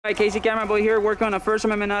Hi, Casey Camera Boy here, working on a First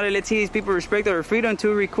Amendment audit. Let's see these people respect their freedom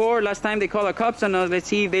to record. Last time they called the cops on us. Let's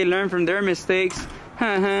see if they learn from their mistakes.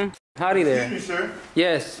 Howdy there. Excuse me, sir.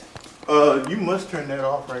 Yes. You must turn that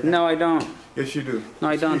off right now. No, I don't. Yes, you do. No,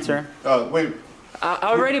 I don't, sir. Wait. I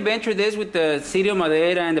already been through this with the City of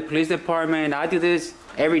Madera and the police department. I do this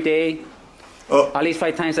every day, at least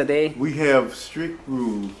 5 times a day. We have strict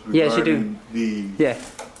rules regarding Yes, you do.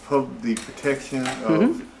 the protection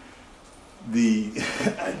of the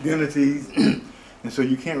identities, and so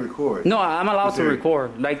you can't record. No, I'm allowed to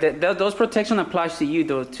record. Like those protection applies to you,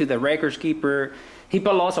 though, to the records keeper.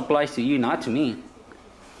 HIPAA laws applies to you, not to me.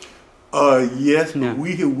 Yes, but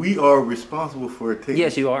we are responsible for taking.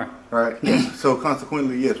 Yes, you are. All right. Yes. So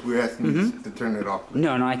consequently, yes, we're asking you to turn it off.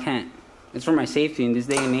 No, I can't. It's for my safety in this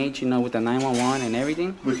day and age, you know, with the 911 and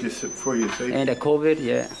everything. Which is for your safety. And the COVID,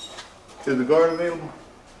 yeah. Is the guard available?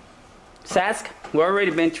 SASC? We've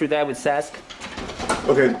already been through that with SASC.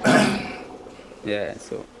 Okay. Yeah,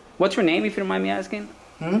 so. What's your name, if you don't mind me asking?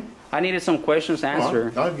 I needed some questions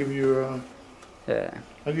answered. I'll give you, yeah.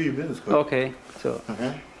 I'll give you a business card. Okay, so.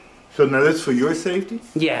 Okay. So now that's for your safety?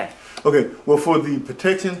 Yeah. Okay, well for the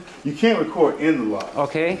protection, you can't record in the lot.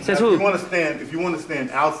 Okay, says now, who? If you want to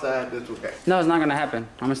stand outside, that's okay. No, it's not gonna happen.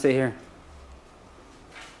 I'm gonna stay here.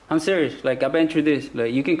 I'm serious. Like, I've been through this.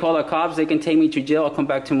 Like, you can call the cops, they can take me to jail, I'll come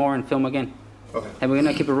back tomorrow and film again. Okay. And we're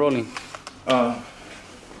gonna keep it rolling.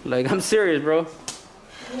 Like, I'm serious, bro.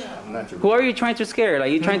 I'm not Who are you trying to scare?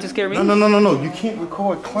 Like, you trying to scare me? No. You can't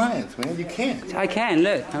record clients, man. You can't. I can.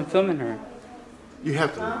 Look, I'm filming her. You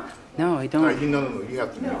have to. No, I don't. All right, no. You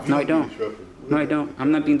have to. No, I don't. No, I don't.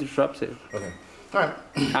 I'm not being disruptive. Okay. All right.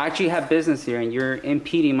 I actually have business here, and you're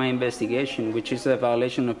impeding my investigation, which is a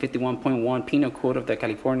violation of 51.1 Penal Code of the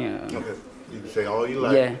California. Okay. You can say all you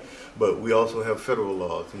like. Yeah. But we also have federal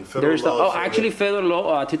laws. And federal laws federal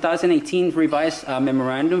law, 2018 revised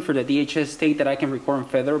memorandum for the DHS state that I can record on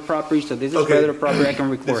federal property. So this is federal property I can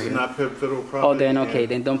record this here. Is not federal property. Oh, then okay,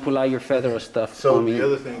 then don't pull out your federal stuff. So on me. the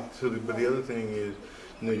other thing, but the other thing is,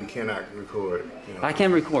 no, you cannot record. You know. I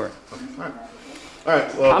can record. Okay. All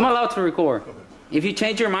right. Well, I'm allowed to record. Okay. If you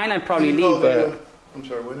change your mind, I'd probably leave. I'm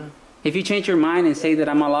sorry. What now? If you change your mind and say that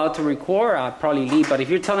I'm allowed to record, I'll probably leave. But if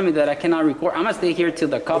you're telling me that I cannot record, I'm going to stay here till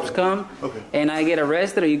the cops come and I get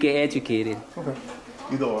arrested or you get educated. Okay.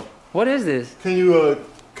 Either or. What is this? Can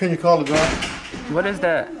you call the guard? What is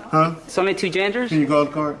that? Huh? It's only 2 genders? Can you call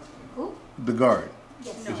the guard? Who? The guard.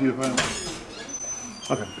 Yes. Is he available?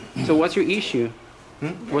 Okay. So what's your issue?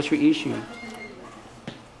 What's your issue?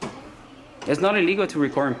 It's not illegal to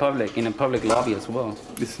record in public, in a public lobby as well.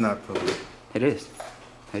 It's not public. It is.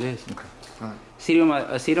 It is. Okay. All right. City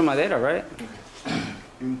of Madera, right? Okay.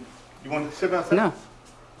 You want to sit outside? No.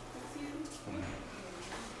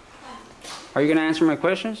 Are you going to answer my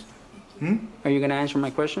questions? Are you going to answer my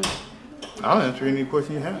questions? I'll answer any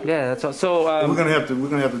question you have. Yeah, that's all. So we're gonna have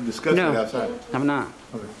to discuss it outside. I'm not.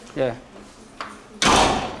 Okay. Yeah.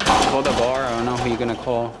 Call the bar. I don't know who you're gonna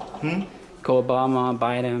call. Call Obama,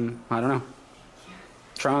 Biden. I don't know.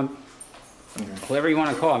 Trump. Okay. Whoever you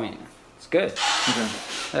want to call. I mean, it's good.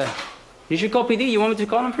 Okay. You should call PD. You want me to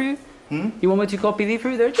call them for you? You want me to call PD for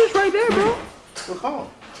you? They're just right there, bro. We'll call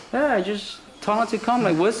them. Yeah, just tell them to come.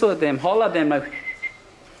 Like, whistle at them, holler at them. Like,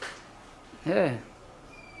 yeah.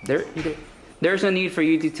 There's no need for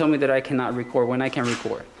you to tell me that I cannot record when I can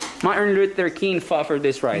record. Martin Luther King fought for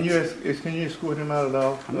this right. Can you escort him out of the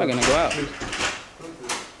office? I'm not gonna go out.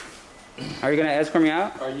 Are you gonna escort me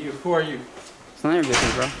out? Who are you? It's none of your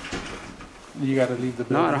business, bro. You gotta leave the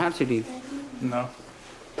building. No, I don't have to leave. No.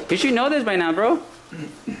 You should know this by now, bro.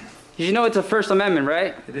 You should know it's a First Amendment,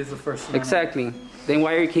 right? It is the First Amendment. Exactly. Then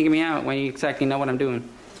why are you kicking me out when you exactly know what I'm doing?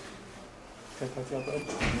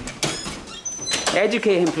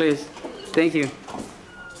 Educate him, please. Thank you.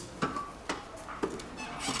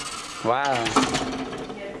 Wow.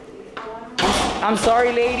 I'm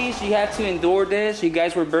sorry, ladies. You have to endure this. You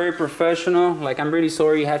guys were very professional. Like, I'm really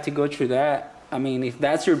sorry you have to go through that. I mean, if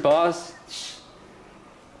that's your boss,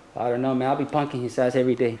 I don't know, man. I'll be punking his ass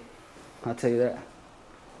every day. I'll tell you that.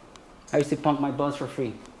 I used to punk my boss for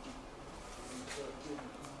free.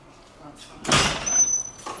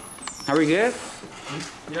 Are we good?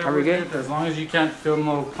 Yeah, are we good? As long as you can't film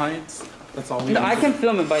no clients, that's all we No, need. I can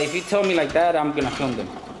film it, but if you tell me like that, I'm gonna film them.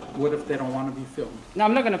 What if they don't want to be filmed? No,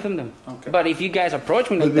 I'm not gonna film them. Okay. But if you guys approach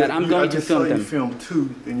me like that, I'm going to film them. You filmed 2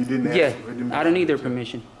 and you didn't ask Yeah, for them. I don't need their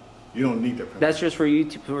permission. You don't need their permission. That's just for you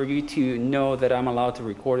to know that I'm allowed to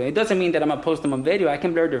record it. It doesn't mean that I'm gonna post them on video. I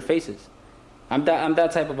can blur their faces. I'm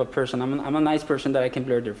that type of a person. I'm a nice person that I can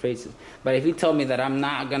blur their faces. But if you tell me that I'm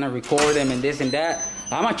not gonna record them and this and that,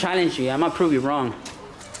 I'm gonna challenge you. I'm gonna prove you wrong.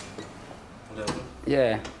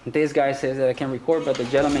 Yeah, this guy says that I can record, but the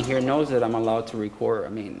gentleman here knows that I'm allowed to record. I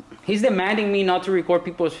mean, he's demanding me not to record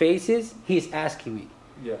people's faces. He's asking me.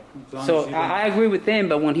 Yeah. So I agree with him,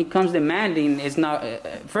 but when he comes demanding, it's not.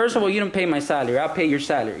 First of all, you don't pay my salary. I'll pay your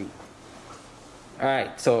salary. All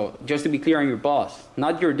right. So just to be clear, I'm your boss,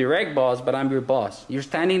 not your direct boss, but I'm your boss. You're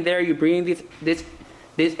standing there. You're breathing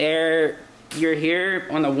this air. You're here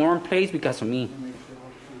on a warm place because of me.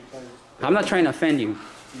 I'm not trying to offend you.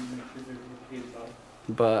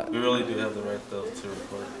 But we really do have the right though to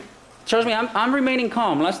record. Trust me, I'm remaining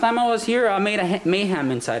calm. Last time I was here, I made a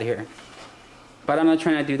mayhem inside here. But I'm not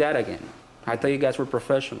trying to do that again. I thought you guys were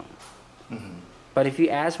professional. Mm-hmm. But if you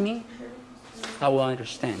ask me, I will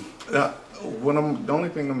understand. The only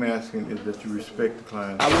thing I'm asking is that you respect the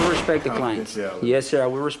client. I will respect the clients. Yes, sir, I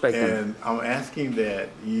will respect them. And I'm asking that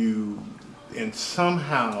you, and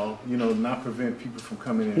somehow, not prevent people from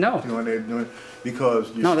coming in. No. Because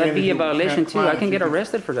you're no, that'd be a violation too. I can get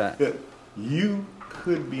arrested for that. You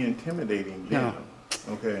could be intimidating them.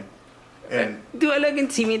 No. Okay. And do I look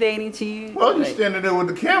intimidating to you? Well, you're standing there with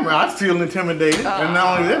the camera. I feel intimidated. And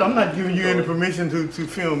not only that, I'm not giving you any permission to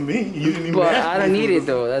film me. You didn't even but ask I don't need it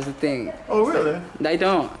though. That's the thing. Oh, really? I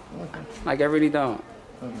don't. Okay. Like I really don't.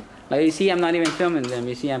 Okay. Like you see, I'm not even filming them.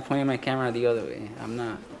 You see, I'm pointing my camera the other way. I'm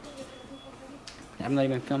not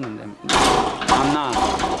even filming them. I'm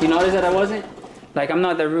not. You notice that I wasn't? Like I'm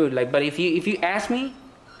not that rude. Like, but if you ask me,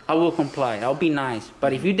 I will comply. I'll be nice.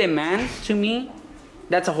 But if you demand to me,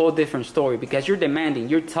 that's a whole different story because you're demanding.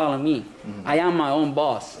 You're telling me. Mm-hmm. I am my own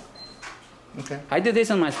boss. Okay. I do this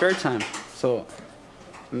in my spare time. So,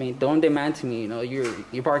 I mean, don't demand to me.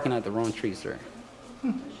 You're barking at the wrong tree, sir.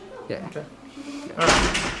 Yeah. Okay. All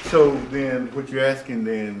right. So then, what you're asking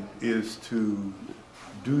then is to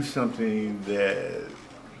do something that.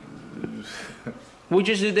 We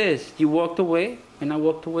just do this. You walked away, and I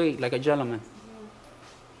walked away like a gentleman.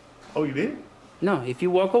 Oh, you did? No, if you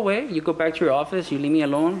walk away, you go back to your office, you leave me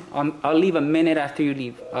alone. I'll leave a minute after you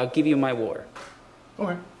leave. I'll give you my word.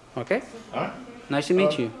 Okay. Okay? All right. Nice to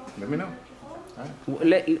meet you. Let me know. All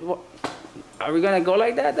right. Are we going to go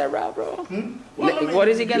like that route, bro? Well, what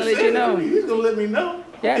is he going to let you know? He's going to let me know.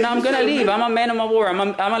 Yeah, no, I'm going to leave. I'm a man of my word. I'm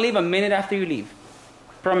going to leave a minute after you leave.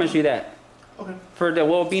 Promise you that. Okay. For the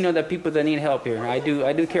well-being of the people that need help here. I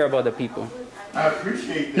do care about the people. I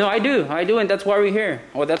appreciate that. No, I do, and that's why we're here.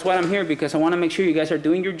 Well, that's why I'm here, because I want to make sure you guys are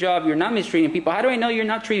doing your job. You're not mistreating people. How do I know you're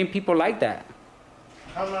not treating people like that?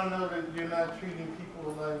 How do I know that you're not treating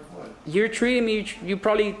people like what? You're treating me, you're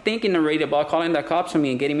probably thinking already about calling the cops on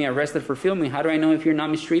me and getting me arrested for filming. How do I know if you're not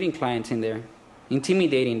mistreating clients in there?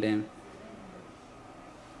 Intimidating them.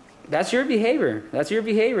 That's your behavior. That's your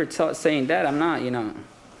behavior saying that. I'm not,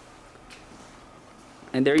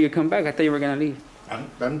 And there you come back. I thought you were going to leave.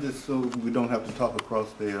 I'm just so we don't have to talk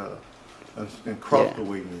across the the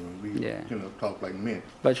waiting room. We talk like men.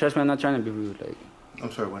 But trust me, I'm not trying to be rude. Like I'm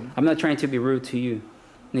sorry, what? I'm not trying to be rude to you.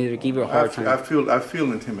 Neither give you a hard time. I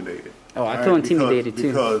feel intimidated. Oh, I feel intimidated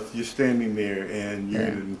too. Because you're standing there and you're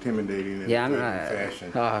intimidating in a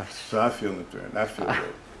fashion. So I feel intimidated. I feel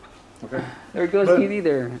good. Okay. There goes PD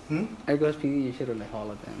there. There goes PD. You should have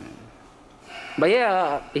hollered at them, man. But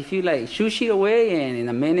yeah, if you sushi away and in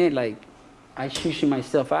a minute, I sushi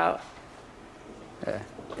myself out.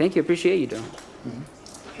 Thank you, appreciate you though.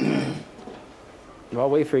 Mm-hmm. I'll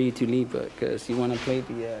wait for you to leave, but because you want to play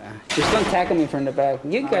the. Just don't tackle me from the back.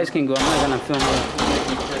 You guys can go. I'm not gonna film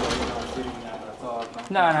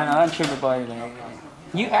it. No, I'm tripping about it.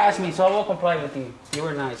 You asked me, so I will comply with you. You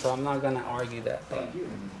were nice, so I'm not gonna argue that. But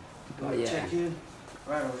yeah. Check in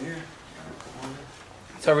right over here.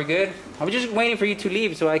 So we're good? I was just waiting for you to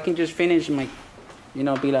leave so I can just finish my, be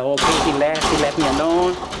like, okay, he left me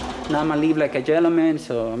alone. Now I'm gonna leave like a gentleman,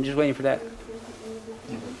 so I'm just waiting for that.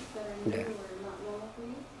 Yeah.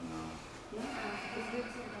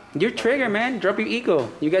 You're triggered, man. Drop your ego.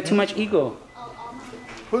 You got too much ego.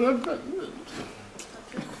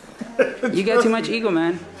 You got too much ego,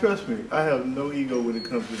 man. Trust me, I have no ego when it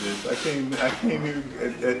comes to this. I came here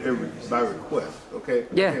by request, okay?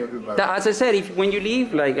 Yeah. As I said, when you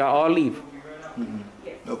leave, I'll leave.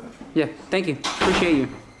 Mm-hmm. Okay. Yeah. Thank you. Appreciate you.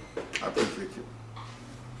 I appreciate you.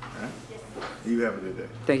 All right. You have a good day.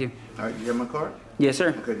 Thank you. All right. You have my card? Yes,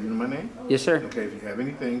 sir. Okay. You know my name? Yes, sir. Okay. If you have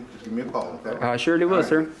anything, just give me a call. Okay. I surely will,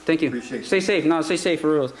 sir. Thank you. Appreciate Stay safe. No, stay safe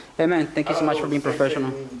for real. Hey, man. Thank you so much for being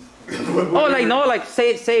professional.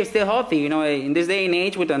 Stay healthy. In this day and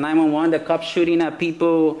age with the 911, the cops shooting at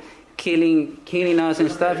people, killing us and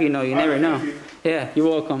stuff. You never know. Yeah, you're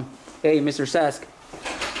welcome. Hey, Mr. Sask,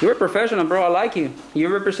 you're a professional, bro. I like you.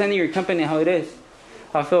 You're representing your company how it is.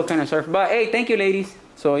 I feel kind of sorry, but hey, thank you, ladies.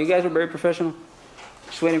 So you guys were very professional.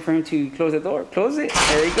 Just waiting for him to close the door. Close it.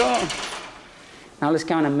 There you go. Now let's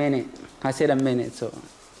count a minute. I said a minute, so.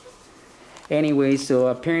 Anyway, so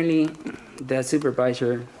apparently that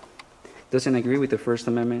supervisor doesn't agree with the First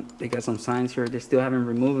Amendment. They got some signs here. They still haven't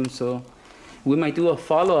removed them, so we might do a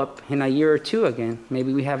follow-up in a year or two again.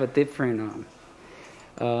 Maybe we have a different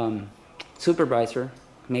supervisor.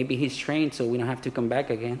 Maybe he's trained, so we don't have to come back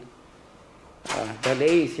again. That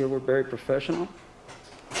ladies here were very professional.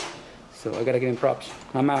 So I gotta give him props.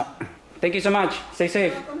 I'm out. Thank you so much. Stay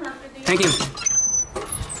safe. Thank you.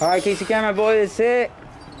 All right, Casey Camera boy, that's it.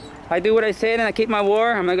 I do what I said and I keep my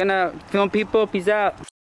word. I'm not gonna film people. Peace out.